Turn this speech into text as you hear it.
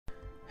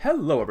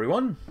Hello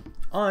everyone,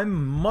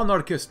 I'm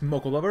Monarchist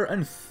Mocha Lover,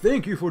 and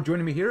thank you for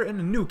joining me here in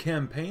a new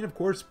campaign, of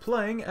course,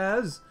 playing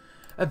as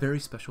a very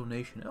special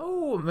nation.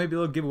 Oh, maybe a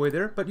little giveaway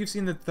there, but you've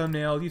seen the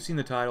thumbnail, you've seen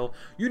the title,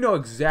 you know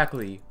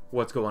exactly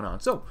what's going on.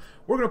 So,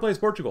 we're going to play as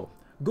Portugal.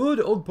 Good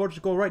old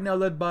Portugal, right now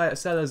led by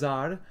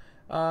Salazar.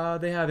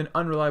 They have an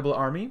unreliable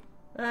army,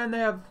 and they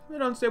have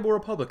an unstable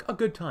republic. A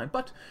good time.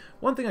 But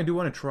one thing I do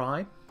want to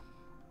try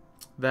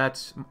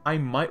that I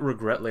might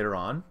regret later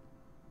on.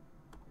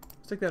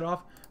 Let's take that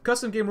off.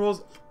 Custom game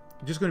rules,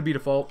 just going to be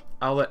default.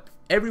 I'll let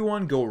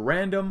everyone go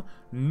random.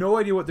 No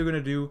idea what they're going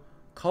to do.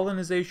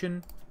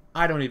 Colonization,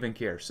 I don't even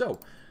care. So,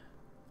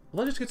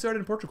 let's just get started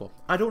in Portugal.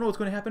 I don't know what's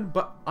going to happen,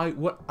 but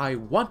what I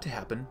want to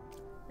happen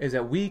is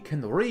that we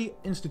can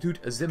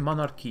reinstitute the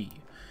monarchy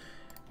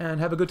and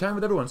have a good time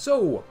with everyone.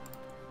 So,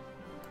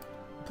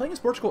 playing as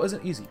Portugal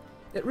isn't easy.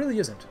 It really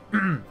isn't.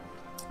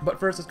 But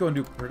first, let's go and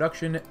do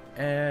production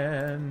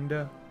and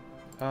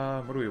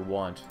what do we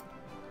want?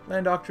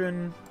 Land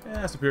doctrine,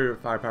 superior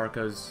firepower,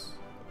 because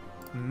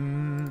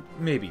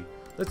maybe.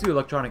 Let's do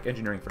electronic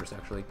engineering first,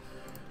 actually.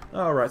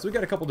 Alright, so we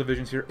got a couple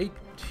divisions here.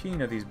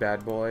 18 of these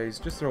bad boys.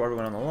 Just throw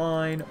everyone on the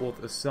line. We'll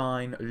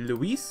assign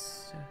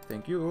Luis.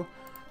 Thank you.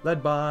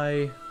 Led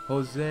by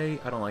Jose.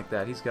 I don't like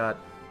that. He's got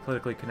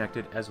politically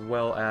connected as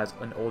well as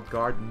an old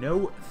guard.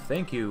 No,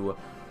 thank you,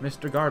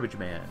 Mr. Garbage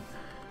Man.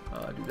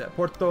 Do that.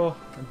 Porto,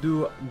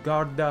 do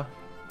Garda.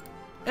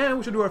 And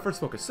we should do our first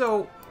focus.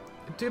 So,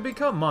 to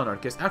become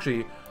monarchist,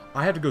 actually,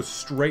 I had to go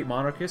straight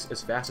monarchist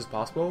as fast as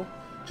possible,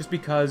 just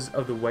because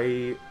of the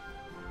way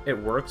it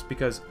works,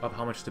 because of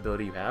how much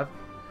stability you have.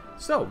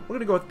 So, we're going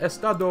to go with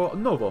Estado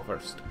Novo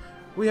first.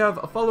 We have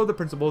followed the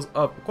principles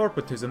of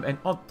corporatism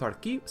and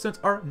autarky since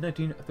our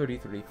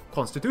 1933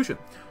 constitution.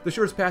 The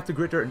surest path to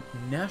greater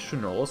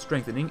national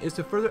strengthening is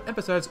to further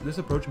emphasize this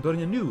approach,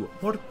 building a new,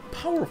 more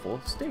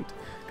powerful state.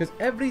 Because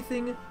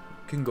everything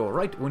can go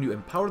right when you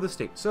empower the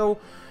state. So,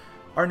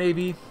 our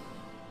navy,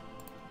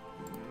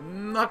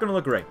 not going to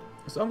look great.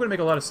 So I'm going to make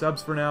a lot of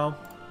subs for now.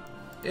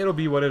 It'll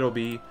be what it'll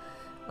be.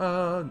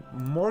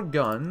 More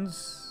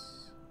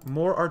guns.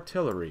 More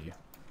artillery.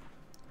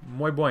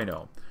 Muy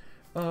bueno.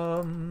 What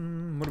are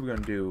we going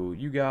to do?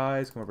 You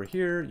guys come over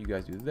here. You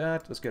guys do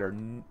that. Let's get our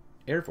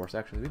Air Force,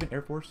 actually. We have an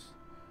Air Force.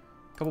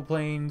 Couple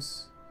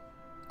planes.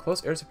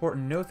 Close air support,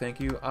 no thank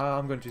you.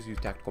 I'm going to just use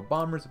tactical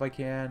bombers if I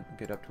can.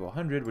 Get up to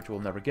 100, which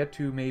we'll never get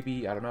to,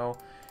 maybe. I don't know.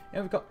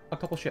 And we've got a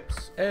couple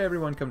ships.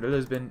 Everyone come to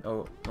Lisbon.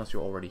 Oh, unless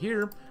you're already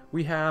here.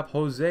 We have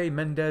Jose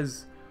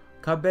Mendez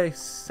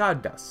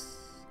Cabeçadas.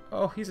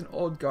 Oh, he's an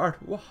old guard.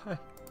 Why?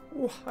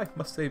 Why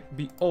must they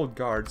be old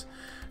guards?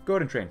 Go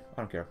ahead and train.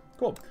 I don't care.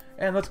 Cool.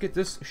 And let's get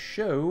this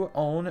show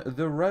on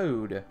the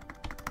road.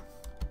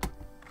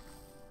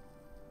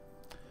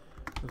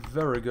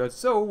 Very good.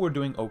 So, we're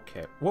doing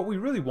okay. What we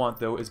really want,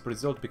 though, is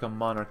Brazil to become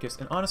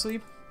monarchist. And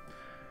honestly,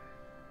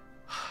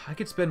 I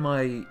could spend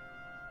my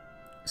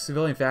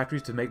civilian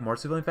factories to make more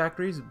civilian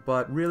factories,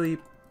 but really,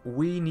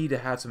 we need to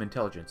have some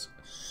intelligence.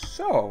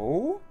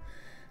 So,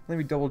 let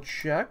me double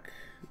check.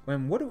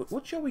 And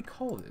what shall we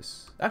call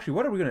this? Actually,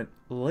 what are we going to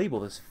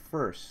label this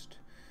first?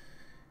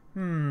 I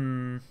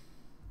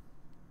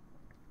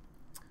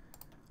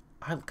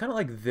kind of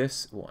like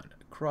this one.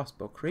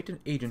 Crossbow. Create an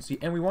agency,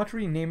 and we want to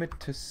rename it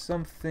to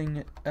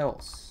something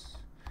else.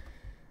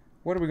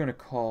 What are we going to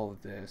call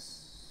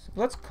this?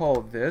 Let's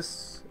call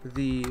this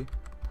the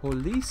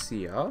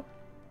Policia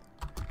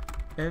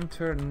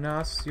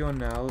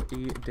Internacional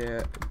y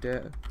de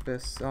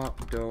Defesa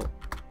do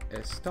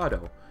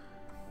Estado.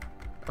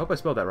 I hope I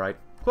spelled that right.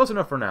 Close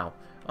enough for now.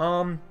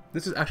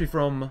 This is actually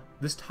from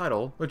this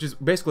title, which is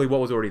basically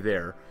what was already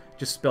there,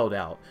 just spelled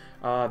out.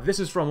 This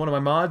is from one of my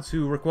mods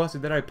who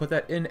requested that I put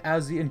that in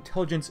as the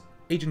intelligence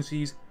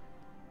agency's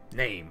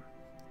name.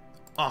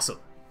 Awesome.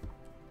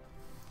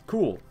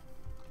 Cool.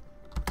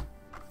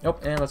 Nope,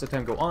 and let's let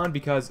time go on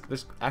because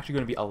there's actually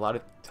going to be a lot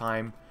of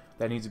time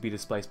that needs to be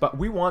displaced. But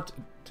we want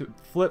to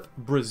flip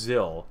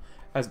Brazil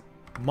as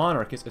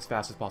monarchist as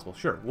fast as possible.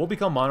 Sure, we'll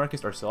become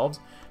monarchist ourselves,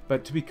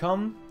 but to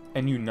become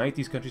and unite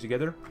these countries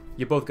together,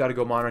 you both got to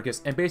go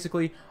monarchist. And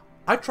basically,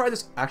 I tried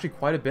this actually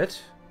quite a bit,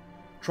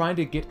 trying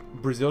to get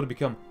Brazil to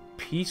become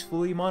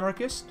peacefully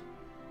monarchist.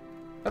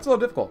 That's a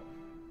little difficult.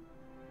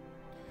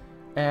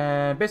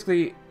 And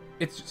basically,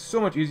 it's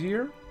so much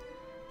easier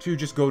to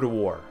just go to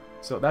war.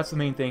 So that's the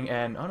main thing.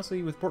 And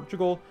honestly, with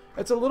Portugal,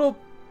 it's a little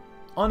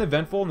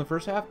uneventful in the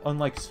first half,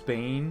 unlike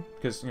Spain,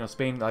 because, you know,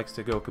 Spain likes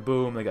to go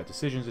kaboom. They got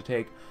decisions to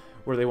take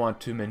where they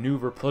want to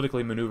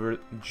politically maneuver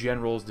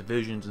generals,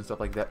 divisions, and stuff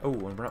like that. Oh,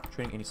 and we're not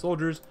training any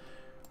soldiers.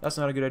 That's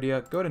not a good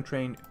idea. Go ahead and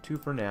train 2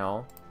 for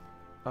now.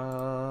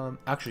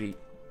 Actually,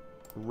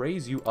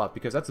 raise you up,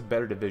 because that's a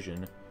better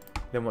division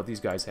than what these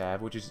guys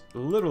have, which is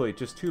literally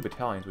just 2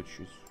 battalions, which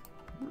is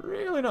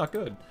really not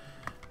good.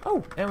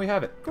 Oh, and we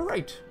have it.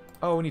 Great.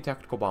 Oh, we need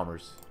tactical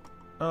bombers.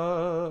 That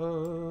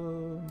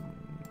one.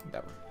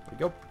 There we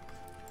go.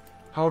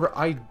 However,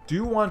 I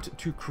do want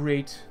to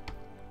create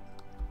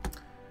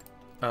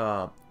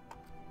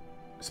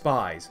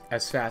spies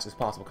as fast as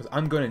possible, because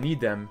I'm going to need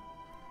them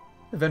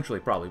Eventually,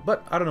 probably,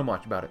 but I don't know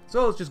much about it.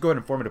 So let's just go ahead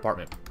and form a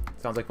department.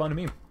 Sounds like fun to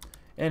me.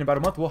 And in about a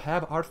month, we'll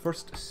have our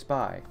first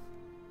spy.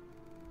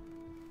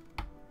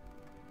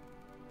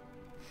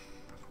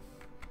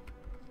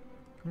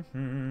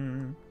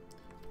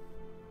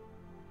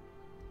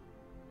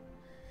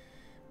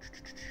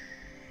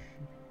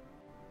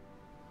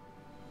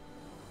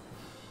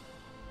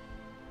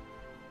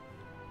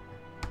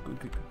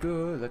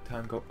 Good. Let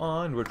time go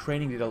on. We're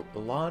training, did a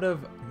lot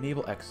of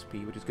naval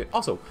XP, which is good.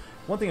 Also,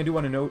 one thing I do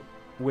want to note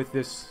with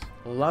this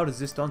La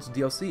Resistance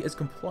DLC is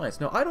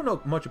compliance. Now, I don't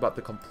know much about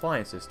the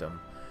compliance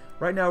system.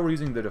 Right now, we're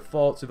using the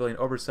default civilian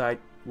oversight,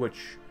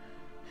 which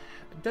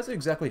doesn't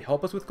exactly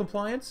help us with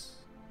compliance,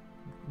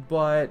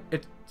 but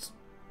it's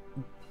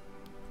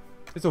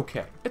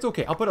okay. It's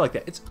okay. I'll put it like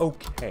that. It's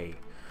okay.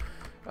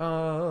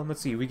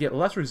 Let's see. We get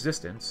less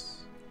resistance.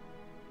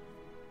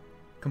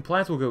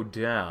 Compliance will go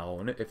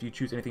down if you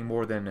choose anything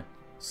more than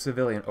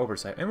civilian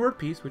oversight. And we're at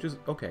peace, which is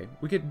okay.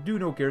 We could do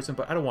no garrison,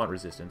 but I don't want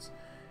resistance.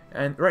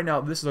 And right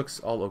now, this looks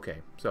all okay.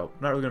 So,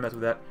 not really going to mess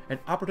with that. An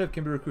operative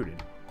can be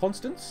recruited.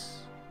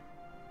 Constance?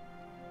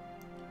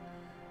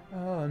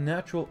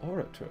 Natural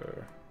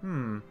orator.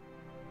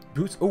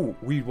 Boost. Oh,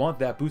 we want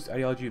that. Boost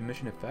ideology of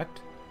mission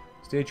effect.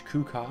 Stage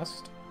coup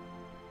cost.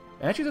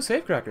 And she's a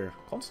safecracker.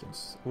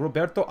 Constance.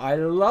 Roberto, I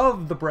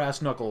love the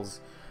brass knuckles.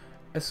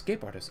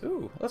 Escape artist.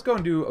 Ooh, let's go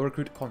and do a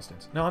recruit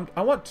Constance. Now,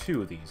 I want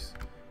 2 of these.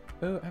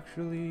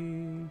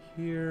 Actually,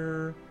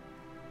 here...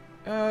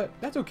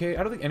 that's okay.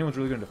 I don't think anyone's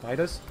really going to fight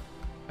us.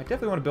 I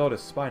definitely want to build a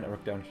spy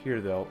network down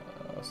here, though.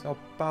 Sao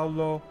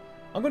Paulo.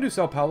 I'm going to do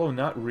Sao Paulo,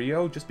 not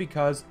Rio, just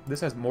because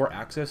this has more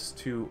access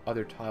to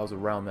other tiles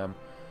around them.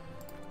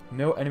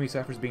 No enemy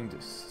ciphers being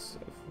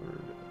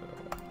deciphered.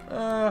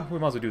 We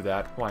might as well do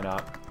that. Why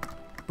not?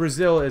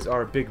 Brazil is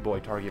our big boy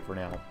target for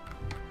now.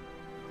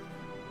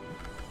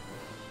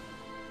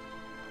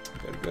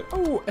 Good.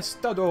 Oh,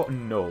 Estado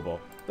Novo.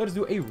 Let us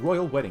do a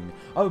royal wedding.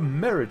 A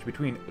marriage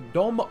between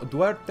Dom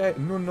Duarte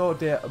Nuno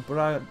de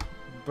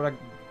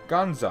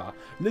Braganza,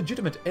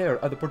 legitimate heir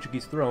of the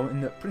Portuguese throne,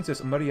 and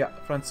Princess Maria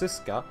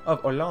Francisca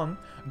of Orleans,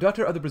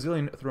 daughter of the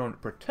Brazilian throne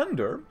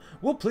pretender,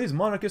 will please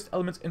monarchist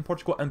elements in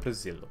Portugal and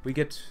Brazil. We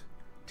get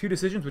 2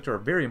 decisions which are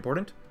very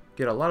important,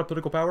 get a lot of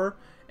political power,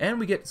 and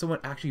we get someone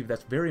actually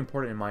that's very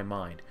important in my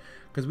mind.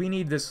 Because we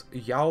need this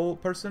Yao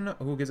person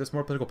who gives us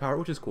more political power,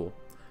 which is cool.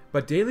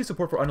 But daily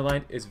support for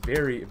Unaligned is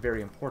very,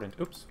 very important.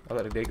 Oops, I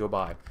let a day go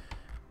by.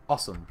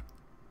 Awesome.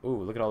 Ooh,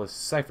 look at all this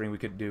ciphering we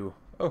could do.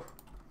 Oh.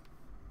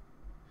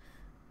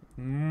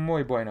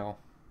 Muy bueno.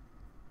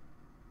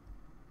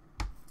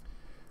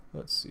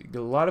 Let's see. Get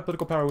a lot of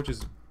political power, which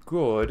is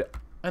good.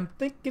 I'm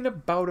thinking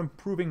about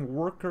improving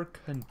worker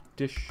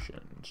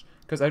conditions.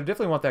 Because I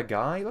definitely want that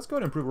guy. Let's go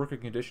ahead and improve worker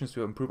conditions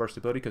to improve our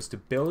stability. Because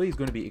stability is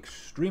going to be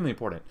extremely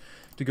important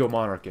to go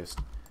monarchist.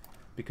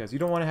 Because you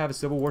don't want to have a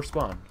civil war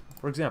spawn.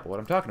 For example, what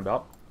I'm talking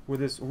about,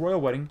 with this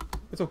royal wedding,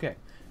 it's okay.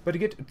 But to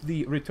get to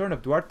the return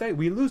of Duarte,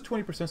 we lose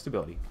 20%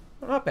 stability.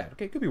 Well, not bad,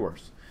 okay, could be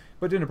worse.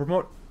 But then to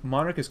promote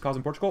monarchist cause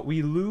in Portugal,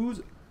 we lose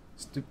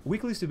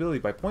weekly stability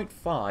by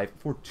 0.5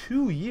 for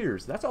 2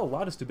 years. That's a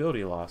lot of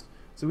stability lost,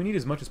 so we need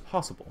as much as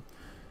possible.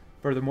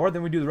 Furthermore,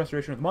 then we do the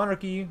restoration of the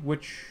monarchy,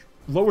 which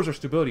lowers our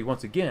stability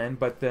once again,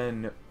 but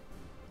then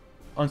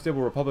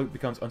unstable republic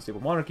becomes unstable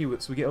monarchy,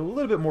 so we get a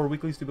little bit more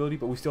weekly stability,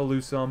 but we still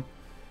lose some.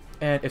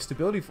 And if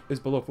stability is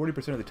below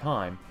 40% of the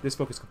time this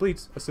focus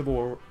completes, a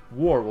civil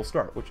war will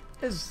start, which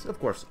is, of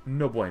course,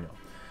 no bueno.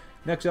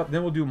 Next up,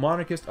 then we'll do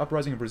monarchist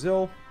uprising in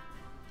Brazil,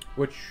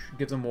 which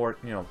gives them more,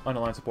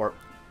 unaligned support.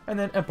 And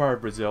then Empire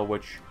of Brazil,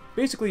 which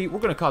basically we're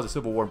going to cause a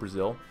civil war in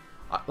Brazil.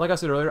 Like I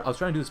said earlier, I was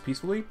trying to do this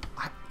peacefully.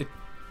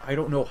 I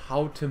don't know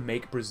how to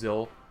make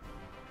Brazil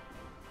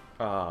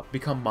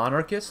become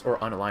monarchist or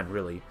unaligned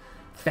really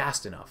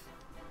fast enough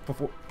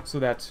so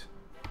that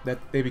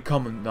they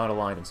become not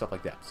aligned and stuff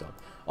like that. So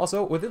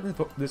also within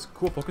this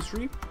cool focus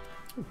tree,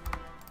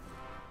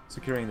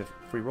 securing the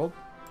free world,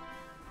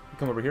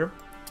 come over here.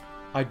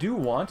 I do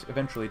want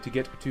eventually to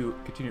get to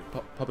continue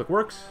public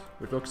works,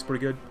 which looks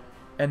pretty good,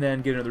 and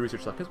then get into the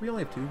research stuff because we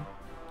only have 2.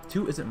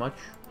 2 isn't much,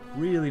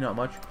 really not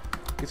much.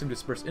 Get some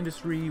dispersed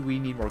industry. We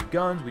need more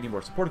guns. We need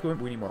more support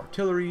equipment. We need more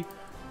artillery.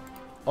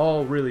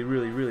 All really,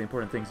 really, really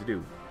important things to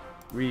do.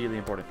 Really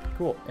important.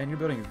 Cool. And you're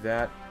building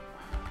that.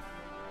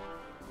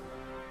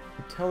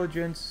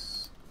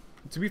 Intelligence.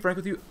 To be frank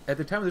with you, at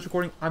the time of this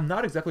recording, I'm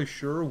not exactly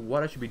sure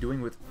what I should be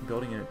doing with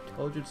building an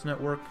intelligence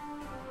network.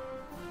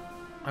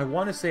 I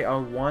want to say I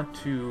want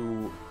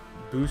to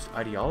boost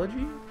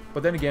ideology,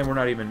 but then again, we're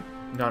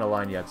not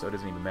aligned yet, so it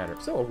doesn't even matter.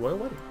 So, a royal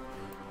wedding.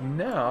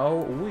 Now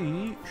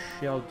we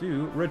shall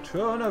do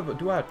Return of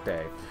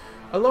Duarte.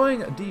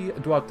 Allowing D.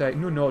 Duarte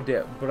Nuno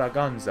de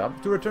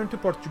Braganza to return to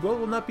Portugal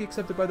will not be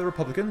accepted by the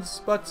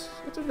Republicans, but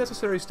it's a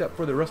necessary step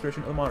for the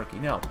restoration of the monarchy.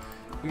 Now,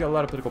 we got a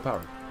lot of political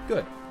power.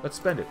 Good. Let's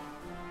spend it.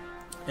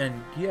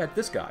 And get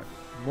this guy.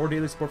 More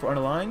daily support for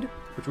Unaligned,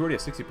 which we're already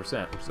at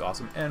 60%, which is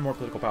awesome, and more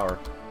political power.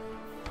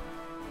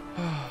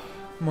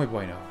 Muy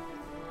bueno.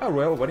 A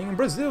royal wedding in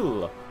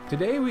Brazil.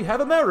 Today we have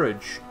a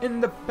marriage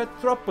in the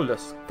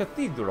Petrópolis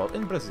Cathedral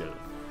in Brazil.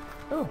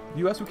 Oh, the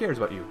U.S., who cares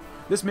about you?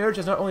 This marriage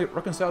has not only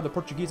reconciled the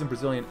Portuguese and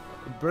Brazilian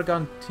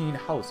Bragantine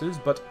houses,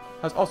 but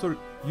has also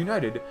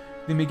united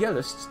the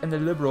Miguelists and the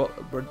liberal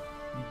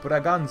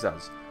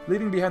Braganzas,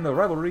 leaving behind the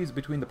rivalries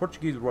between the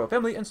Portuguese royal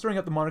family and stirring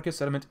up the monarchist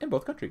sentiment in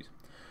both countries.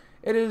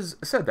 It is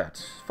said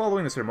that,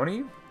 following the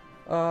ceremony,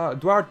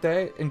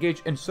 Duarte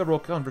engaged in several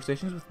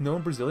conversations with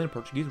known Brazilian and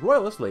Portuguese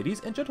royalist ladies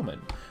and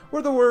gentlemen,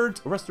 where the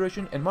words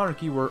restoration and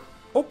monarchy were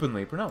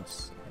openly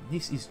pronounced. And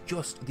this is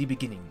just the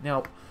beginning.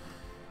 Now,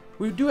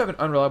 we do have an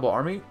unreliable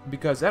army,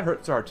 because that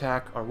hurts our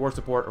attack, our war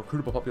support, our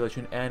recruitable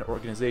population, and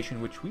organization,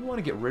 which we want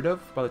to get rid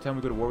of by the time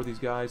we go to war with these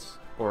guys,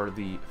 or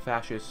the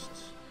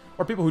fascists,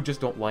 or people who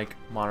just don't like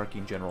monarchy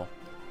in general.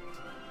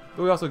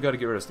 But we also got to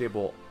get rid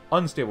of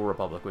unstable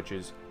republic, which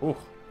is,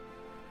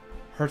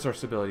 hurts our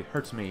stability,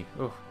 hurts me,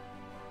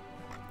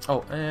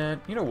 Oh,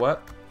 and you know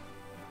what?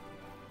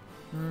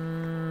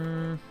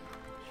 Should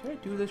I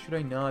do this? Should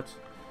I not?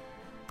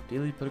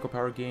 Daily political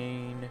power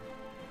gain.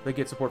 They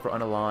get support for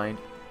unaligned.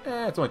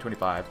 It's only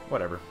 25.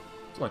 Whatever.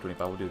 It's only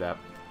 25. We'll do that.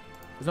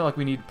 It's not like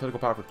we need political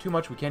power for too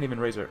much. We can't even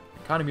raise our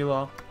economy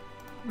law.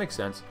 Makes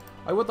sense.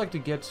 I would like to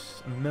get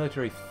a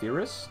military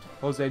theorist,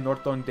 Jose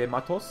Norton de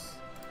Matos,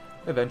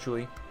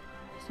 eventually.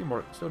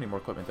 Still need more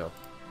equipment, though.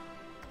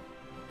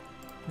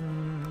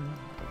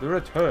 The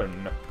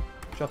return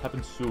shall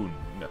happen soon.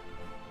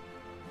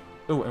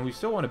 Oh, and we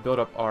still want to build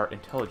up our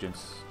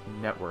intelligence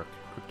network.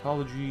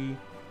 Cryptology.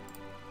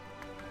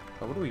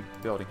 What are we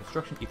building?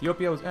 Construction.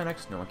 Ethiopia was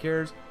annexed. No one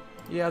cares.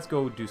 Yeah, let's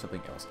go do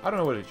something else. I don't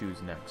know what to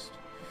choose next.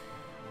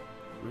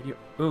 Radio.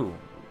 Ooh.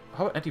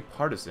 How about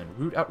anti-partisan?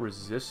 Root out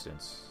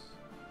resistance.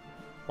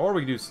 Or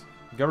we could do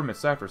government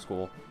cipher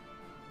school.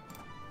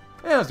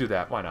 Yeah, let's do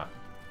that. Why not?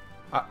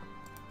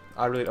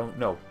 I really don't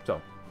know.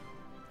 So,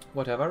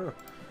 whatever.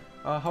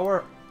 How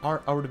are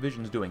our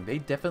divisions doing? They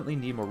definitely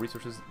need more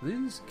resources.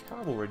 These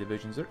cavalry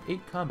divisions are 8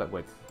 combat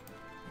width.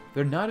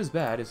 They're not as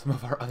bad as some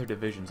of our other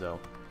divisions, though.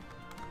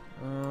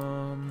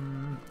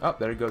 Oh,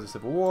 there goes the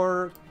Civil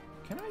War.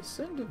 Can I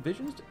send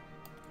divisions to...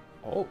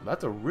 Oh,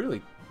 that's a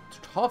really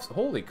tough...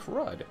 Holy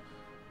crud.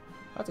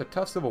 That's a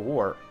tough Civil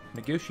War.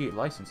 Negotiate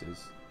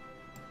licenses.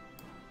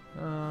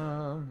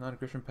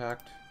 Non-aggression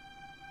pact.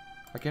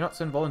 I cannot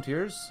send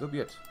volunteers? So be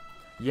it.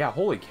 Yeah,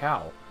 holy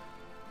cow.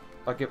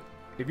 Like,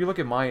 if you look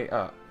at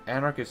my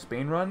anarchist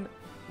Spain run,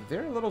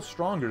 they're a little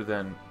stronger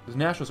than... The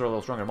Nationalists are a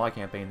little stronger in my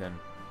campaign than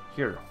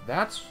here.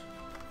 That's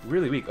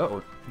really weak.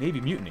 Uh-oh, Navy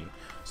mutiny.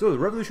 So, the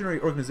Revolutionary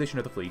Organization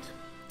of the Fleet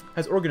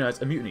has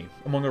organized a mutiny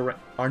among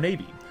our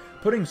Navy,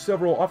 putting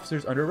several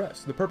officers under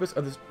arrest. The purpose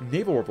of this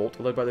naval revolt,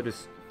 led by the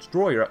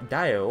destroyer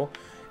Dio,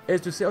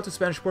 is to sail to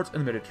Spanish ports in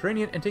the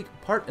Mediterranean and take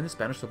part in the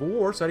Spanish Civil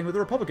War, siding with the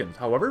Republicans.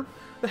 However,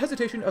 the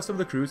hesitation of some of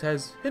the crews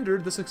has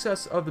hindered the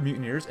success of the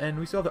mutineers, and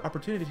we still have the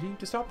opportunity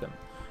to stop them.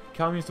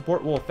 Communist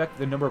support will affect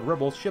the number of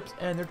rebel ships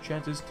and their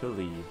chances to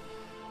leave.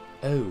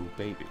 Oh,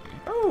 baby.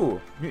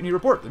 Oh! Mutiny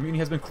report. The mutiny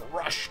has been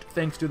crushed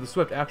thanks to the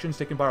swift actions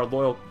taken by our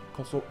loyal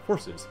coastal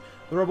forces.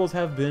 The rebels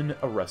have been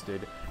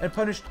arrested and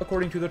punished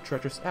according to the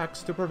treacherous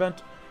acts. To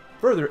prevent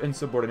further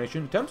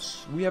insubordination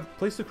attempts, we have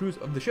placed the crews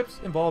of the ships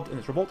involved in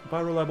this revolt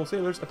by reliable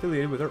sailors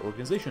affiliated with our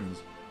organizations.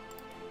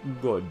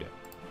 Good.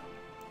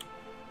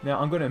 Now,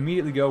 I'm going to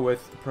immediately go with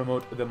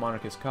promote the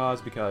monarchist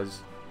cause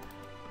because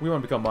we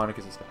want to become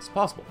monarchists as fast as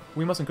possible.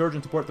 We must encourage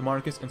and support the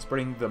monarchists in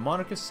spreading the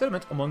monarchist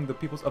sentiment among the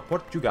peoples of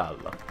Portugal.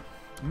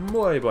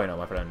 Muy bueno,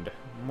 my friend.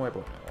 Muy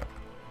bueno.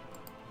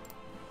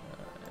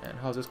 And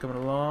how's this coming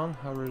along?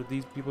 How are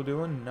these people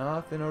doing?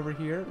 Nothing over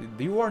here.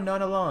 You are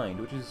non-aligned,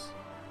 which is...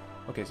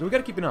 Okay, so we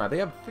gotta keep an eye. They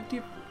have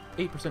 58%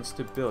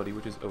 stability,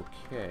 which is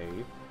okay.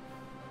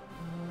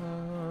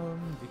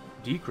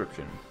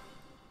 Decryption.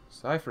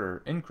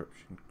 Cipher.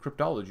 Encryption.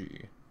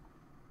 Cryptology.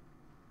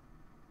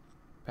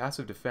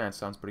 Passive defense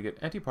sounds pretty good.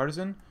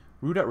 Anti-partisan.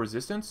 Root out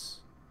resistance.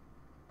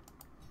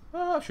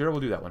 Sure, we'll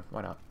do that one.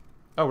 Why not?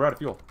 Oh, we're out of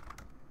fuel.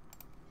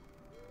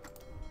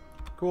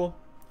 Cool.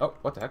 Oh,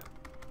 what the heck?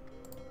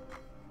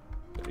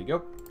 There you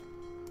go.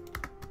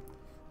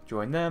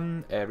 Join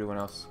them. Everyone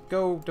else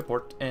go to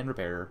port and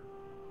repair.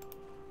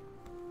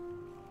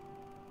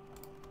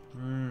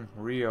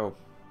 Rio.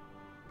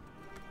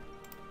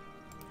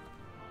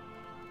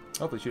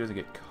 Hopefully she doesn't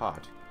get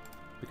caught.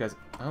 Because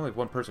I only have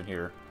one person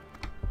here.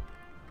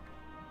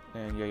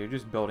 And yeah, you're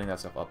just building that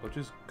stuff up, which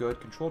is good.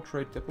 Control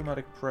trade,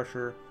 diplomatic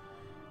pressure.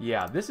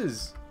 Yeah, this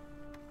is...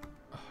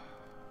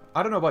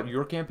 I don't know about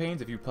your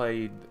campaigns, if you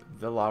played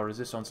the La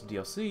Resistance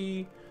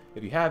DLC,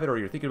 if you have it or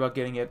you're thinking about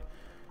getting it.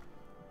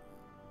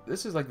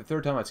 This is like the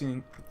third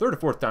or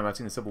fourth time I've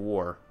seen the Civil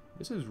War.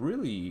 This is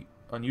really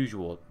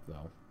unusual,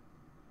 though.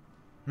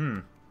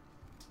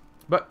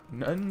 But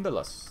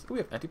nonetheless, we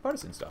have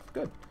anti-partisan stuff.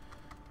 Good.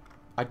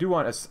 I do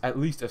want at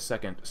least a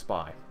second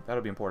spy.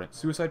 That'll be important.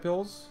 Suicide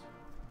pills.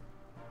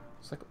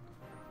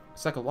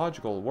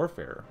 Psychological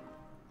warfare.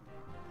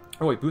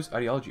 Oh wait, boost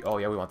ideology. Oh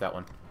yeah, we want that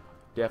one.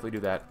 Definitely do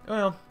that.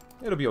 Well,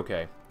 it'll be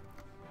okay.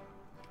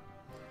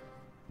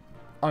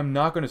 I'm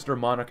not going to stir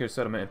monarchist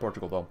settlement in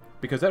Portugal, though,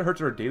 because that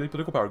hurts our daily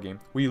political power game.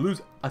 We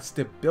lose a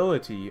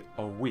stability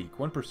a week,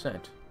 1%.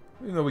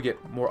 even though we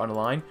get more on the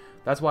line.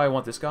 That's why I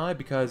want this guy,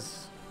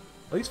 because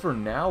at least for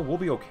now, we'll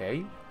be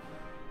okay.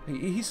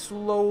 He's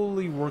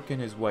slowly working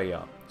his way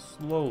up.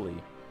 Slowly.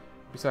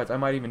 Besides, I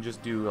might even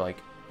just do, like,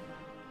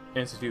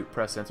 Institute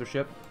Press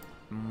Censorship.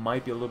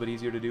 Might be a little bit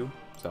easier to do,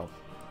 so.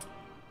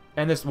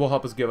 And this will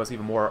help us give us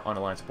even more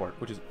on-the-line support,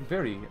 which is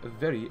very,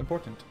 very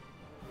important.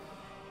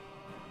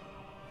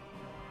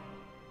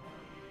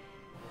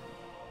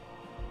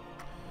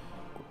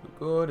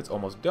 Good, it's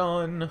almost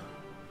done.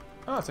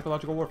 Ah,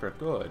 psychological warfare,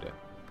 good.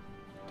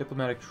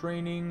 Diplomatic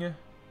training.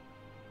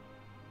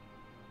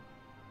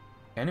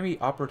 Enemy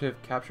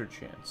operative capture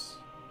chance.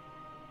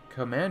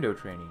 Commando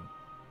training.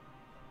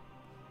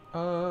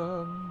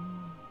 Sure,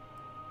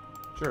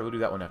 we'll do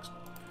that one next.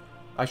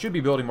 I should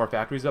be building more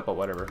factories up, but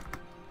whatever.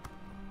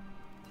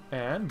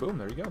 And boom,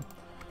 there you go.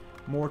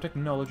 More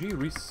technology,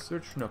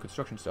 research, no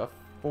construction stuff.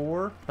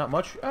 4, not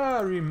much.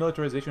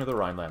 Remilitarization of the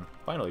Rhineland,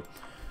 finally.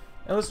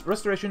 And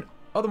restoration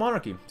of the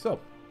monarchy. So,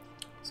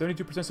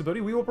 72%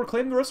 stability. We will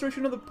proclaim the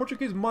restoration of the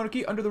Portuguese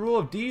monarchy under the rule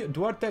of D.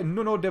 Duarte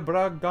Nuno de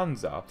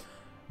Braganza.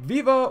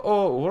 Viva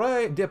o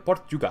Rei de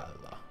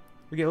Portugal.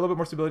 We get a little bit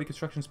more stability,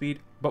 construction speed,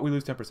 but we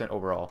lose 10%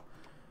 overall.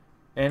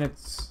 And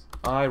it's...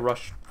 I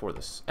rushed for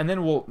this. And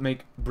then we'll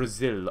make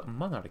Brazil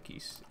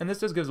monarchies. And this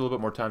does give us a little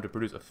bit more time to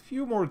produce a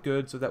few more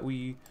goods so that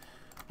we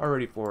are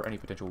ready for any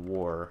potential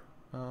war.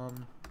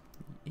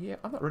 Yeah,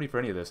 I'm not ready for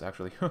any of this,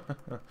 actually.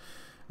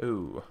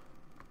 Ooh.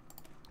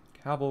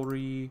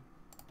 Cavalry.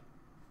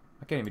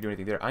 I can't even do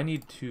anything there. I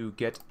need to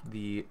get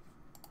the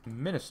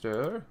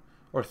minister,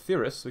 or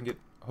theorist, so we can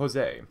get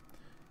Jose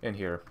in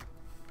here.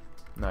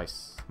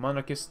 Nice.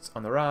 Monarchists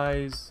on the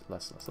rise.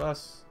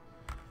 Less.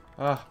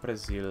 Ah,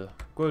 Brazil.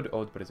 Good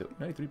old Brazil.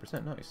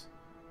 93%, nice.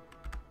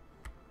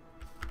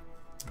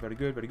 Very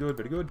good, very good,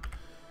 very good.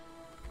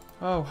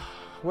 Oh,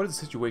 what is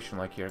the situation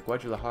like here?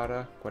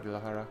 Guadalajara.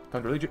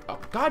 Counter-legion. Oh,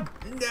 God,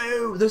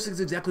 no! This is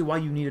exactly why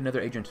you need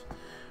another agent.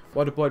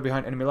 While deployed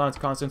behind enemy lines,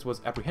 Constance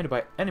was apprehended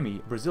by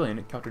enemy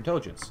Brazilian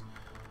counterintelligence.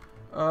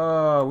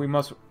 We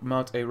must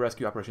mount a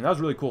rescue operation. That was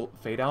really cool.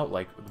 Fade out,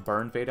 like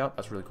burn fade out.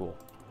 That's really cool.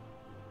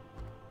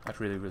 That's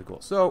really, really cool.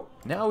 So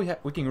now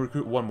we can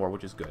recruit one more,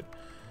 which is good.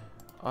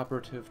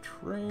 Operative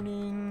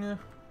training.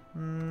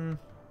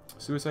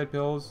 Suicide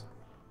pills.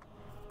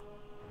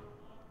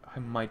 I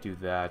might do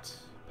that.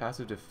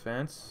 Passive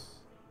defense.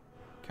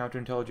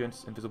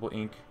 Counterintelligence. Invisible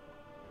ink.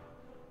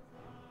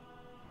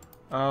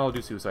 I'll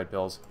do suicide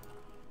pills.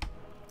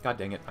 God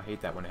dang it. I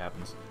hate that when it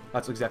happens.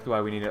 That's exactly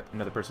why we need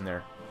another person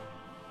there.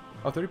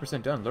 Oh,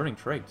 30% done. Learning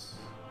traits.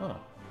 Oh.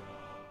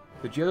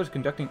 The jailer is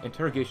conducting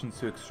interrogations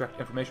to extract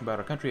information about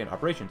our country and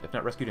operations. If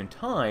not rescued in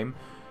time,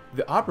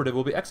 the operative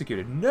will be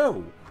executed.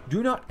 No!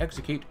 Do not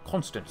execute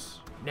Constance.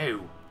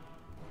 No!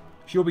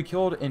 She will be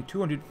killed in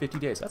 250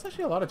 days. That's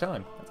actually a lot of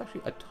time. That's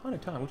actually a ton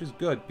of time, which is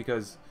good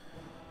because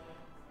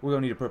we'll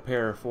need to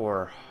prepare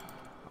for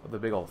the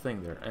big old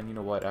thing there. And you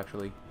know what,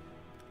 actually?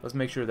 Let's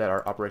make sure that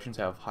our operations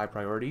have high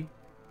priority.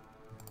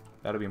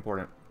 That'll be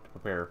important to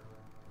prepare.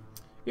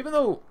 Even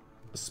though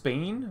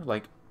Spain,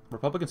 like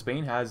Republican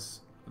Spain,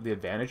 has the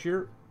advantage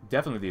here,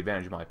 definitely the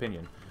advantage in my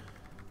opinion.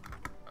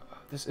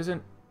 This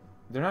isn't...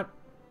 They're not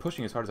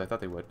pushing as hard as I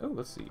thought they would. Oh,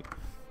 let's see.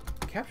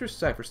 Capture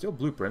Cypher, steal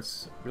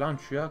blueprints,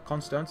 Blanchia,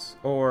 Constance,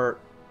 or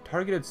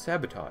targeted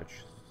sabotage.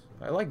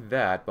 I like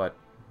that, but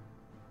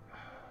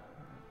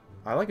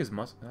I like his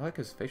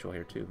facial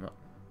hair too,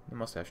 the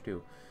mustache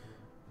too.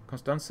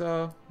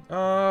 Constanza,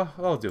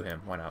 I'll do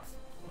him. Why not?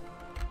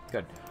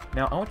 Good.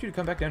 Now I want you to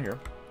come back down here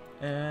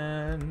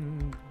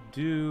and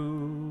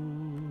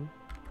do.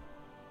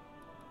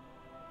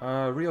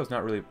 Rio's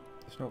not really.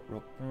 There's no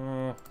real.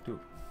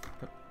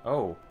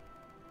 Oh.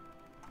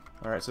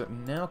 Alright, so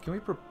now can we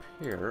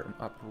prepare an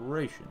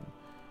operation?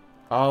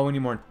 Oh, we need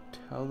more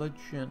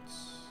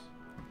intelligence.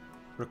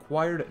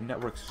 Required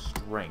network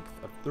strength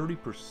of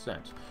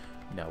 30%.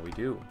 Now we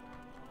do.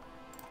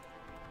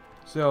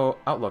 So,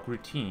 outlook,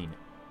 routine.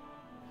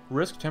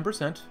 Risk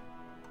 10%.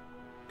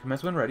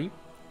 Commence when ready.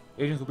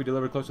 Agents will be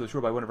delivered close to the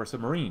shore by one of our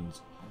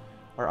submarines.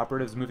 Our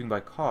operatives moving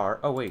by car.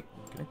 Oh, wait.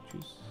 Can I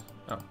choose?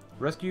 Oh.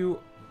 Rescue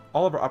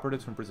all of our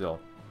operatives from Brazil.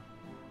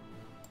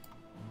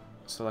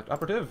 Select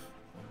operative.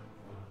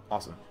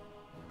 Awesome.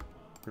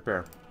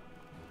 Prepare.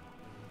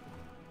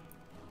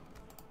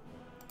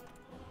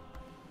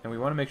 And we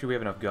want to make sure we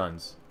have enough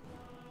guns.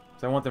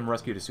 So I want them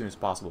rescued as soon as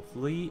possible.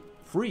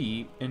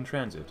 Free in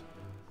transit.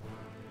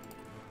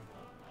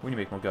 We need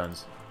to make more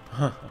guns.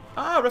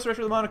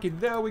 Restoration of the monarchy.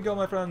 There we go,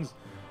 my friends.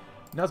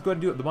 Now let's go ahead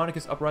and do it. The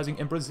monarchist uprising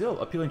in Brazil.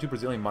 Appealing to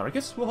Brazilian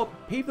monarchists will help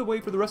pave the way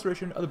for the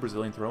restoration of the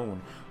Brazilian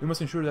throne. We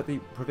must ensure that they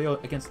prevail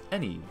against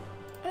any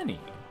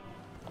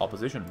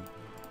opposition.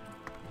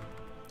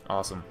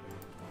 Awesome.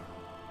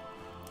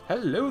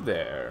 Hello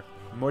there.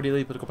 More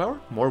daily political power,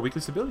 more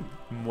weekly stability.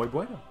 Muy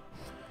bueno.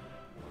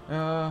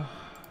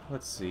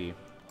 Let's see.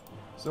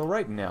 So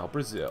right now,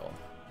 Brazil.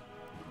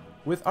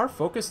 With our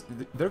focus,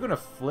 they're going to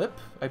flip,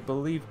 I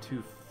believe,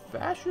 to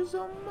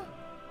fascism?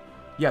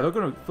 Yeah, they're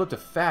going to flip to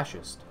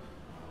fascist.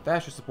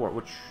 Fascist support,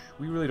 which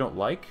we really don't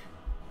like.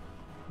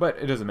 But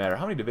it doesn't matter.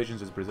 How many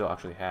divisions does Brazil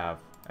actually have?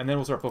 And then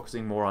we'll start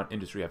focusing more on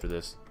industry after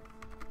this.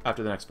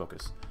 After the next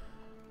focus.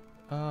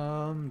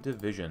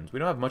 Divisions. We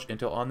don't have much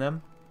intel on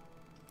them.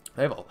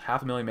 They have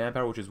 500,000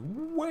 manpower, which is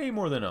way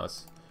more than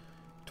us.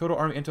 Total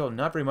army intel,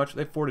 not very much.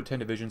 They have 4 to 10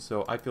 divisions,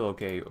 so I feel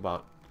okay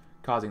about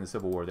causing the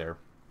civil war there.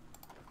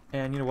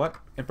 And you know what?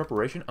 In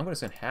preparation, I'm going to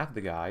send half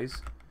the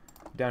guys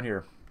down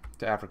here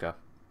to Africa.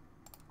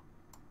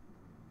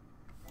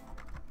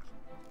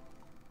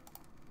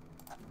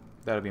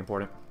 That'll be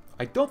important.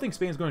 I don't think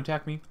Spain's going to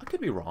attack me. I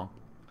could be wrong.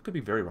 I could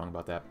be very wrong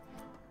about that.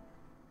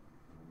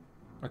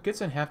 I could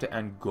send half to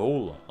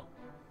Angola.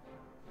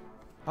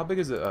 How big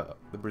is the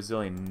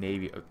Brazilian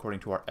Navy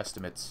according to our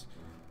estimates?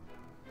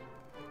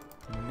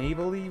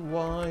 Navally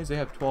wise, they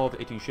have 12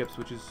 to 18 ships,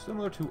 which is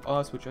similar to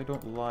us, which I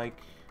don't like.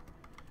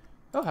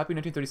 Oh, happy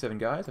 1937,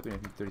 guys. Happy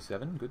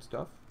 1937. Good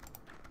stuff.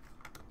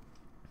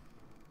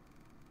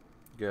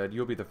 Good.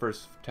 You'll be the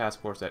first task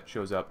force that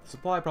shows up.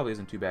 Supply probably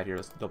isn't too bad here.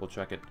 Let's double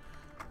check it.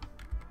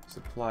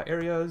 Supply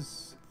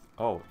areas.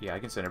 Oh, yeah, I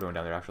can send everyone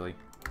down there, actually.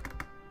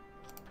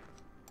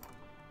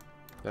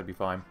 That'd be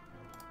fine.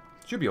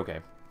 Should be okay.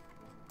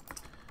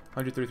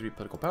 133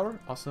 political power.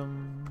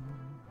 Awesome.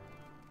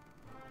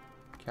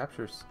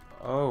 Captures.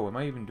 Oh, am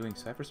I even doing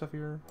cipher stuff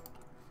here?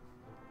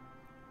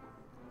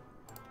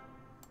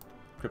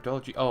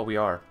 Cryptology. Oh, we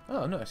are.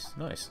 Oh, nice.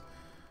 Nice.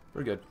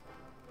 Very good.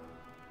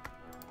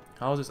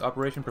 How is this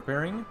operation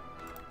preparing?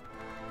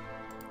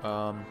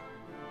 Oh,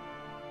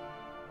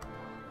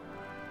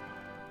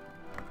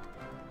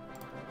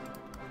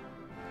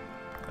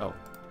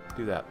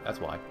 do that. That's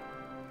why.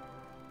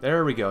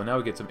 There we go. Now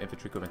we get some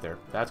infantry equipment there.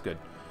 That's good.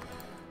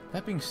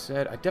 That being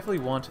said, I definitely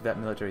want that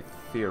military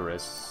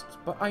theorist,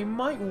 but I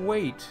might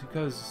wait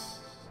because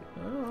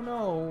I don't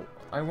know.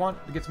 I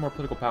want to get some more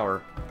political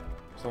power.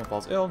 Someone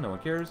falls ill, no one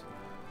cares.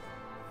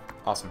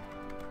 Awesome.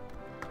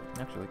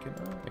 Actually,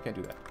 I can't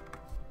do that.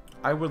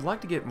 I would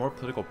like to get more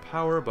political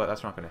power, but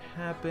that's not going to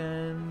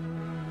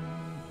happen.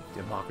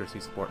 Democracy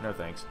support, no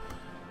thanks.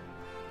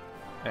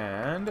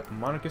 And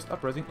monarchist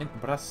uprising in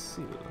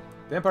Brazil.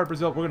 The Empire of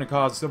Brazil, we're going to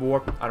cause a civil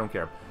war. I don't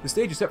care. The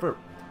stage is set for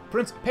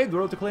Prince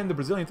Pedro to claim the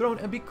Brazilian throne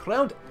and be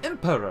crowned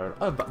Emperor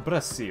of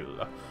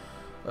Brazil.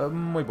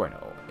 Muy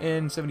bueno.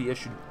 In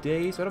 70-ish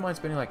days, so I don't mind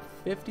spending like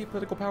 50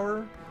 political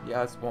power.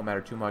 Yeah, this won't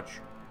matter too much.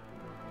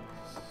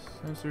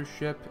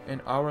 Censorship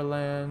in our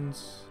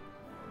lands.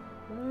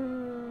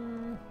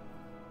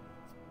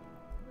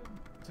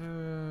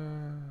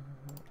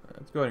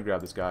 Let's go ahead and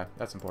grab this guy.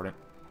 That's important.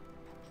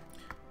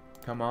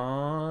 Come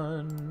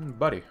on,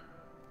 buddy.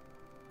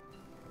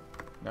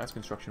 That's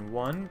construction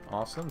 1.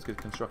 Awesome. Let's get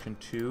construction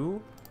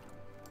 2.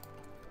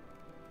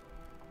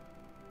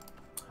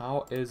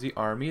 How is the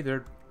army?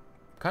 They're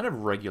kind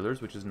of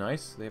regulars, which is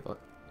nice. They have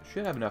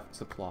should have enough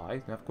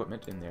supplies, enough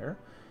equipment in there.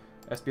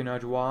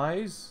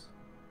 Espionage-wise,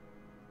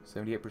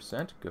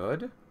 78%.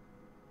 Good.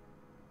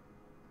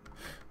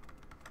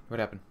 What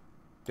happened?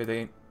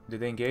 Did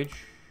they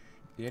engage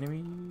the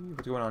enemy?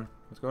 What's going on?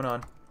 What's going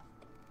on?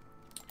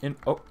 In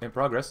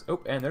progress.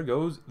 Oh, and there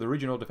goes the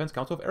Regional Defense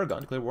Council of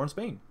Aragon declared war on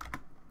Spain.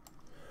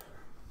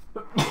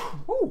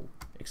 Oh,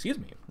 excuse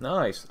me.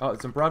 Nice.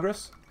 It's in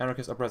progress.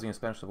 Anarchist uprising in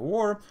Spanish Civil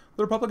War.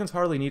 The Republicans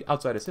hardly need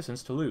outside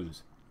assistance to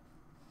lose.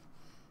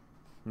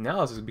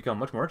 Now this has become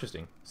much more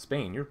interesting.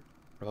 Spain, you're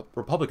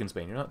Republican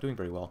Spain. You're not doing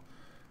very well.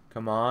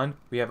 Come on.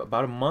 We have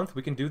about a month.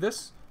 We can do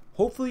this.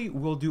 Hopefully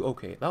we'll do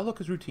okay. That'll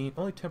look as routine.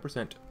 Only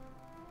 10%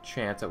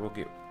 chance that we'll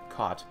get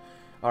caught.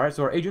 Alright,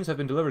 so our agents have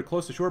been delivered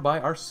close to shore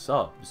by our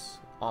subs.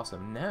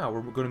 Awesome. Now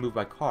we're going to move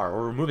by car,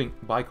 or we're moving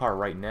by car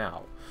right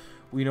now.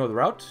 We know the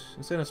route,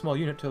 and send a small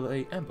unit to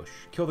lay ambush.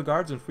 Kill the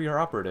guards and free our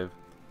operative.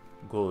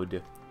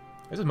 Good.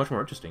 This is much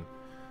more interesting.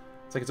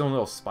 It's like its own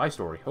little spy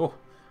story. Oh.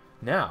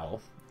 Now,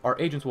 our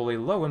agents will lay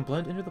low and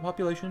blend into the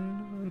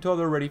population until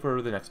they're ready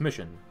for the next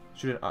mission.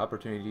 Should an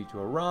opportunity to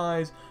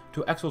arise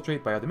to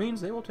exfiltrate by other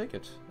means, they will take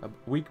it.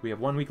 We have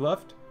 1 week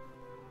left.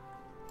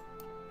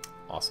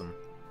 Awesome.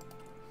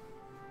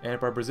 And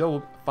if our Brazil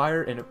will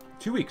fire in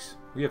 2 weeks.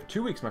 We have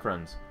 2 weeks, my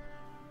friends.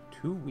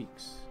 2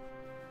 weeks.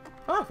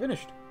 Ah,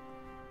 finished.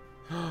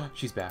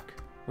 She's back.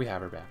 We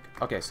have her back.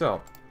 Okay,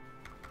 so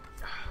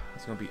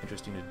it's going to be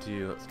interesting to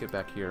do. Let's get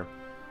back here.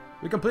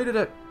 We completed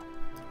it.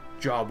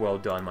 Job well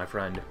done, my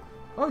friend.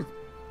 Oh,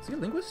 is he a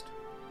linguist?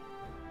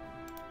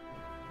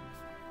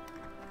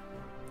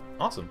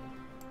 Awesome.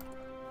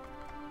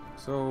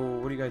 So,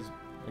 what do you guys...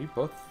 Are you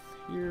both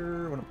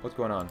here? What's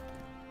going on?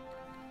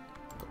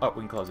 Oh,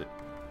 we can close it.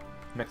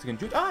 Mexican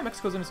Jews. Ah,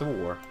 Mexico's in a civil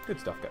war. Good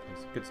stuff,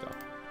 guys. Good stuff.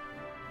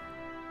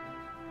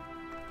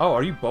 Oh,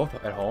 are you both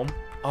at home?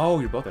 Oh,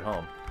 you're both at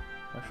home.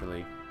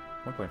 Actually,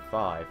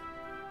 1.5.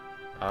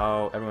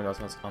 Oh, everyone else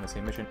is on the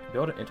same mission.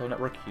 Build an intel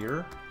network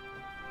here.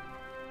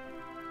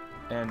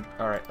 And,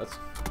 alright, let's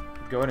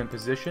go ahead and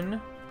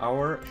position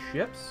our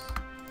ships.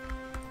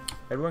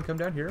 Everyone come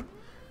down here.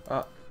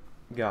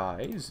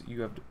 Guys,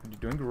 you're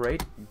doing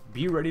great.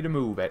 Be ready to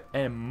move at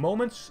a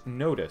moment's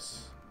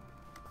notice.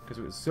 Because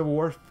the Civil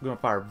War is going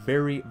to fire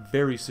very,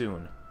 very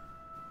soon.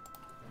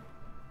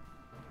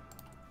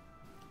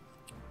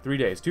 3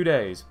 days, 2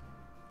 days,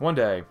 1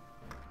 day.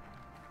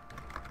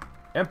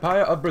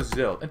 Empire of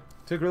Brazil.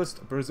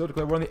 Integralist Brazil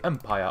declare war on the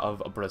Empire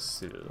of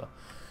Brazil.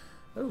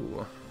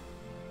 Oh.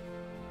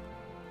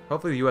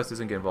 Hopefully the U.S.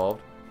 doesn't get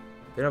involved.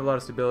 They don't have a lot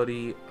of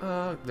stability.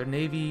 Their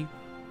navy,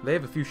 they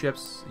have a few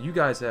ships. You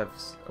guys have...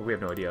 we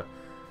have no idea.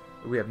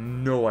 We have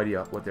no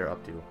idea what they're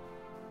up to.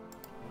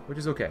 Which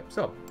is okay.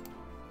 So,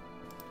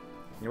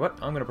 you know what?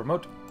 I'm going to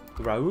promote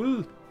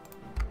Raul.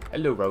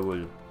 Hello,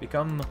 Raul.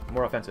 Become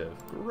more offensive.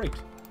 Great.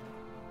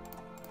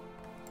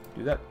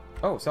 Do that.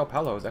 Oh, Sao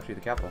Paulo is actually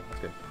the capital.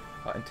 That's good.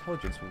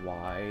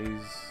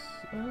 Intelligence-wise...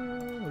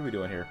 what are we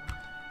doing here?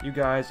 You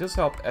guys, just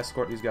help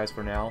escort these guys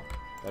for now.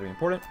 That'll be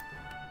important.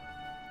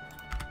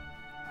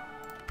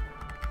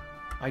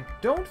 I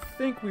don't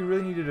think we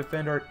really need to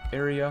defend our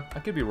area. I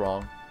could be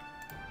wrong.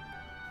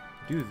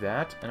 Do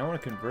that, and I want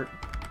to convert...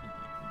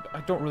 I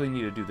don't really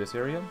need to do this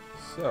area,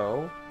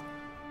 so...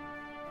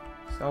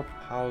 Sao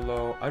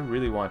Paulo... I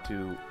really want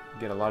to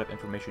get a lot of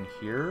information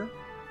here.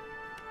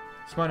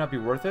 This might not be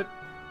worth it,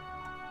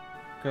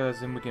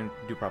 because then we can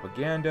do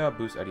propaganda,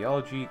 boost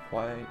ideology,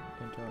 quiet,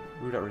 intel,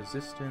 root out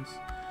resistance.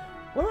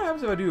 What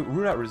happens if I do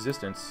root out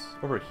resistance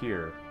over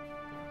here?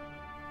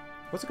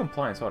 What's the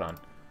compliance, hold on,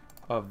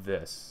 of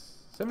this?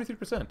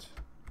 73%.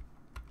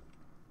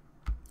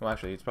 Well,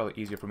 actually, it's probably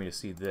easier for me to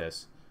see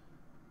this.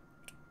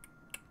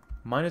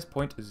 Minus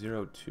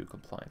 0.02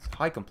 compliance.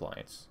 High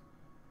compliance.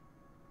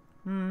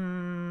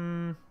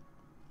 I'm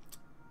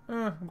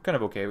kind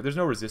of okay. There's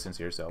no resistance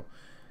here, so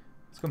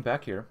let's come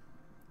back here.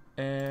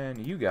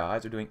 And you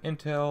guys are doing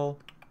intel,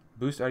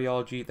 boost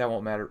ideology. That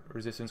won't matter.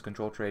 Resistance,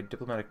 control trade,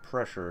 diplomatic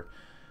pressure.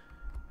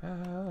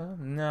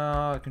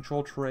 Nah,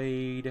 control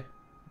trade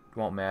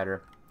won't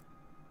matter.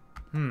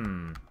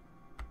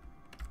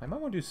 I might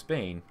want to do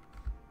Spain.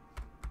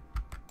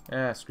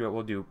 Screw it.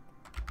 We'll do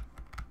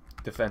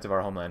defense of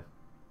our homeland.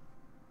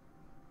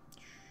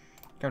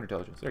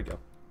 Counterintelligence. There you go.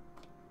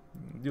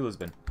 Do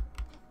Lisbon.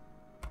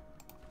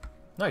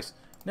 Nice.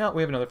 Now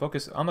we have another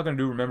focus. I'm not going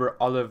to do remember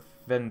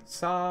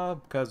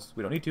Olivenza because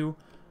we don't need to.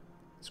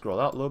 Scroll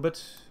out a little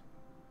bit.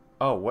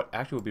 Oh, what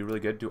actually would be really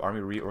good? Do army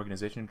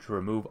reorganization to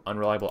remove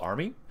unreliable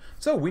army.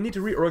 So we need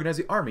to reorganize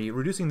the army,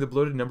 reducing the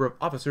bloated number of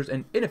officers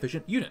and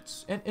inefficient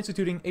units, and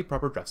instituting a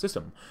proper draft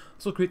system.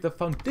 This will create the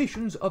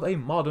foundations of a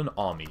modern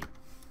army.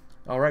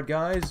 Alright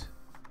guys,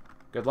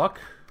 good luck.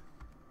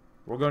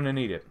 We're going to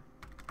need it.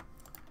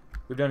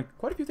 We've done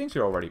quite a few things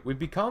here already. We've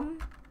become...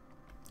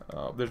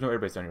 there's no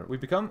airbase down here.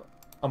 We've become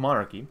a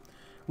monarchy.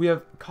 We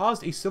have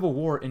caused a civil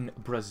war in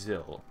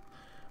Brazil.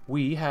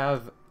 We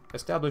have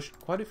established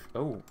quite a...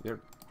 oh,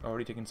 they're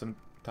already taking some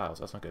tiles.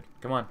 That's not good.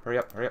 Come on, hurry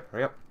up, hurry up,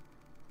 hurry up.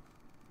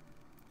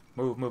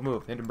 Move, move,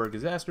 move. Hindenburg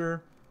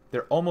disaster.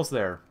 They're almost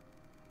there.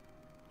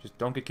 Just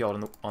don't get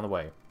killed on the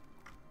way.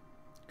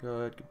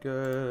 Good,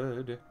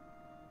 good, good.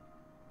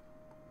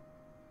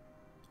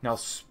 Now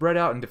spread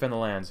out and defend the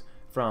lands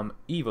from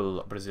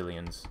evil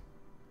Brazilians.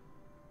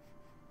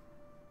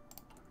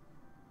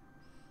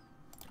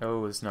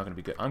 Oh, this is not going to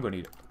be good. I'm going to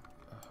need...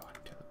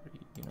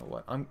 artillery. You know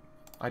what?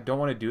 I don't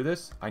want to do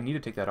this. I need to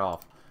take that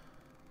off.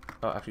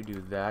 I'll actually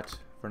do that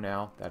for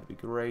now. That'd be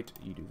great.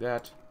 You do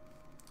that.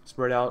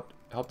 Spread out.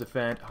 Help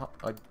defend.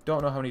 I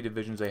don't know how many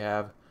divisions they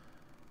have.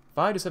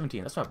 5 to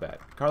 17. That's not bad.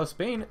 Carlos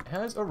Spain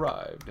has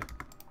arrived.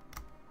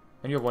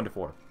 And you have 1 to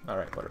 4.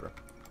 Alright, whatever.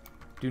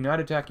 Do not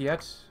attack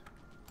yet.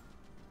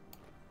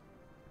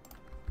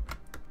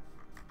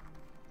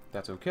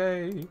 That's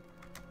okay.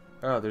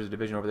 Oh, there's a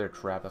division over there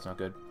trapped. That's not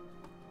good.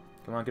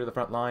 Come on, get to the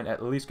front line.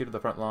 At least get to the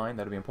front line.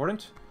 That'll be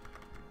important.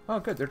 Oh,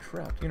 good. They're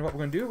trapped. You know what we're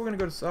going to do? We're going to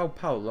go to Sao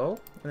Paulo.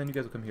 And then you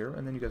guys will come here.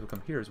 And then you guys will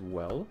come here as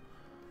well.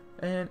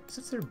 And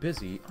since they're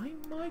busy, I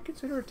might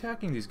consider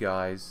attacking these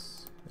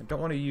guys. I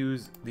don't want to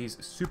use these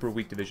super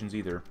weak divisions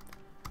either.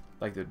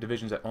 Like the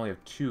divisions that only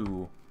have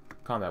 2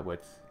 combat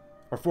width.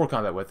 Or 4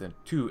 combat width and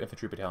 2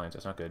 infantry battalions.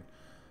 That's not good.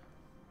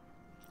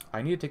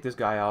 I need to take this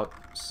guy out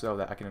so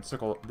that I can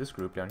encircle this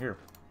group down here.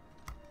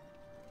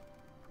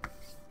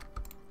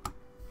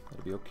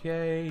 That'll be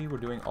okay. We're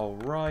doing all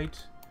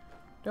right.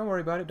 Don't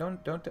worry about it. Don't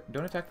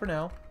attack for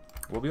now.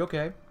 We'll be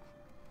okay.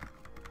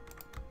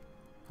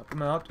 Help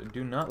them out.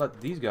 Do not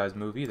let these guys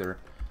move either.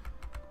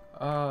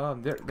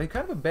 They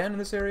kind of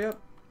abandoned this area.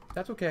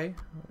 That's okay.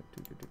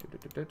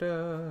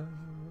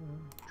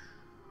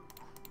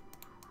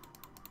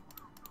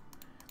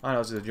 I know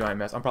this is a giant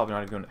mess. I'm probably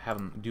not going to have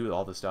them do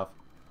all this stuff.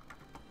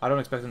 I don't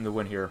expect them to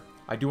win here.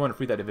 I do want to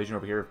free that division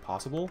over here if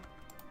possible,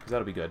 because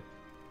that'll be good.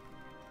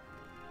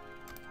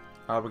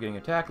 We're getting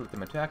attacked. Let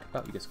them attack.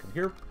 Oh, you guys come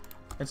here.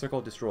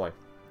 Encircle, destroy.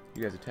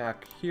 You guys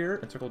attack here.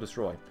 Encircle,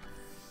 destroy.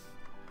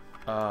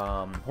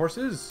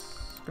 Horses,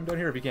 come down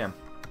here if you can.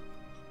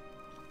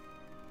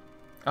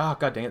 Ah,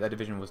 god dang it, that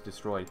division was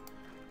destroyed.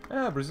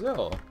 Ah,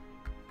 Brazil.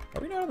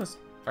 Are we not on this?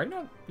 Are you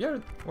not? Yeah,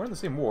 we're in the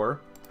same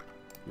war.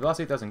 We lost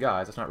 8,000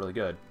 guys. That's not really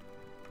good.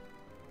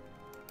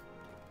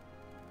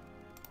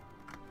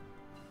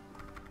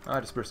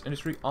 Dispersed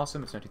industry,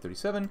 awesome. It's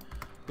 1937.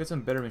 Get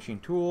some better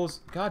machine tools.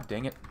 God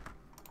dang it.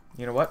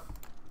 You know what?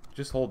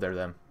 Just hold there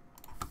then.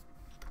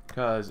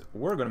 Because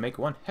we're going to make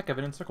one heck of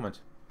an encirclement.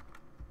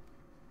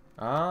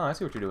 Ah, I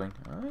see what you're doing.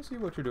 I see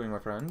what you're doing, my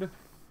friend.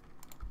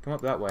 Come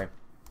up that way.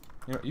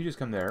 You know, you just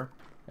come there.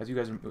 As you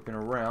guys are moving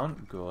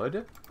around.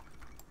 Good.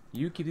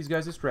 You keep these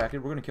guys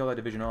distracted. We're going to kill that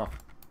division off.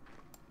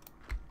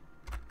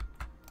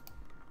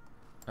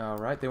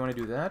 Alright, they want to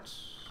do that.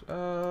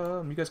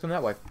 You guys come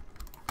that way.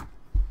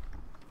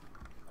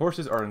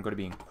 Horses are going to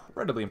be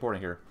incredibly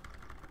important here.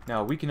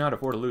 Now, we cannot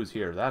afford to lose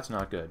here. That's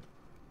not good.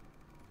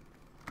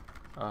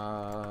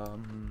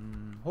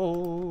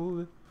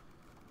 Hold.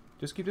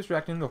 Just keep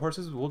distracting. The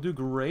horses will do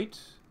great.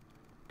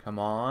 Come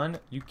on.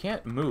 You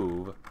can't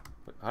move.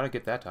 How'd I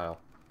get that tile?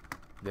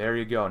 There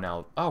you go.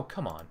 Now, oh,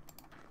 come on.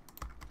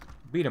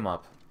 Beat him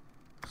up.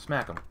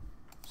 Smack him.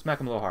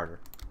 Smack him a little harder.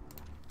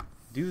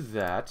 Do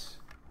that.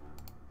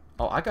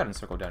 Oh, I got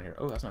encircled down here.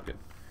 Oh, that's not good.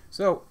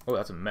 So, oh,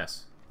 that's a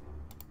mess.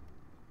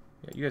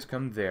 Yeah, you guys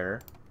come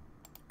there.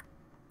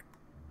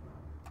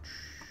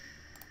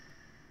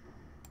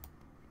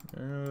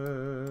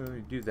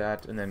 Do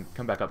that, and then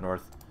come back up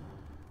north.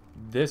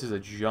 This is a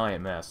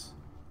giant mess.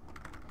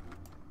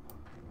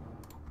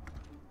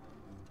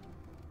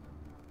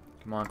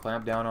 Come on,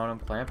 clamp down on him.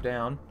 Clamp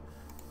down.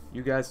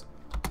 You guys...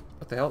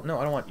 What the hell? No,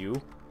 I don't want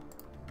you.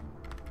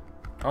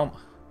 Oh, my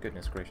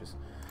goodness gracious.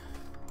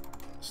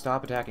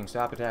 Stop attacking,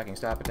 stop attacking,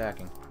 stop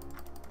attacking.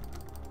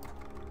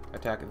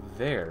 Attack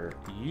there.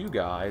 You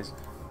guys,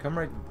 come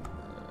right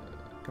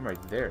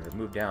there.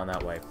 Move down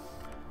that way.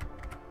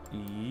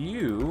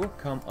 You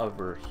come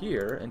over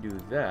here and do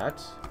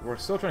that. We're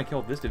still trying to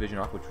kill this division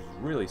off, which was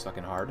really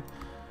sucking hard.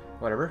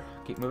 Whatever.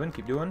 Keep moving,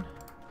 keep doing.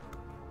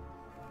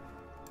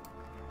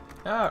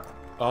 Ah,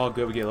 oh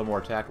good, we get a little more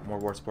attack, more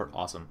war support.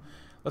 Awesome.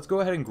 Let's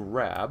go ahead and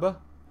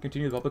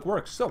continue the public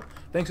works. So,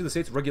 thanks to the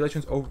state's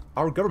regulations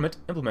our government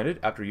implemented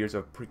after years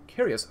of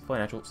precarious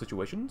financial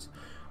situations,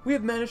 we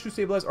have managed to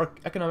stabilize our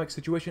economic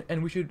situation,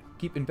 and we should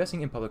keep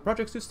investing in public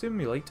projects to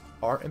stimulate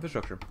our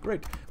infrastructure.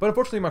 Great. But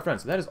unfortunately, my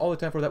friends, that is all the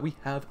time for that we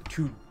have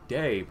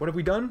today. What have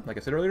we done? Like I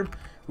said earlier,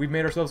 we've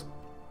made ourselves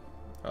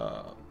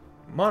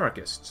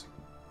monarchists.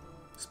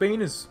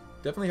 Spain is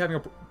definitely having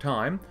a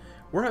time.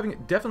 We're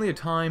having definitely a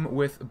time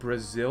with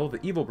Brazil, the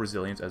evil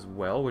Brazilians as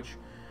well, which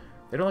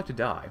they don't like to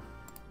die.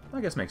 I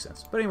guess makes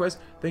sense. But anyways,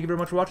 thank you very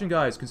much for watching,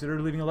 guys. Consider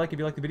leaving a like if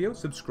you like the video,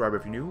 subscribe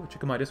if you're new,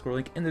 check out my Discord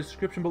link in the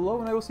description below,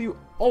 and I will see you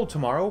all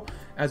tomorrow,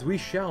 as we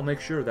shall make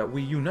sure that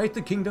we unite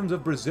the kingdoms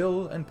of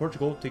Brazil and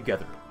Portugal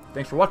together.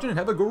 Thanks for watching, and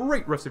have a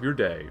great rest of your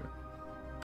day.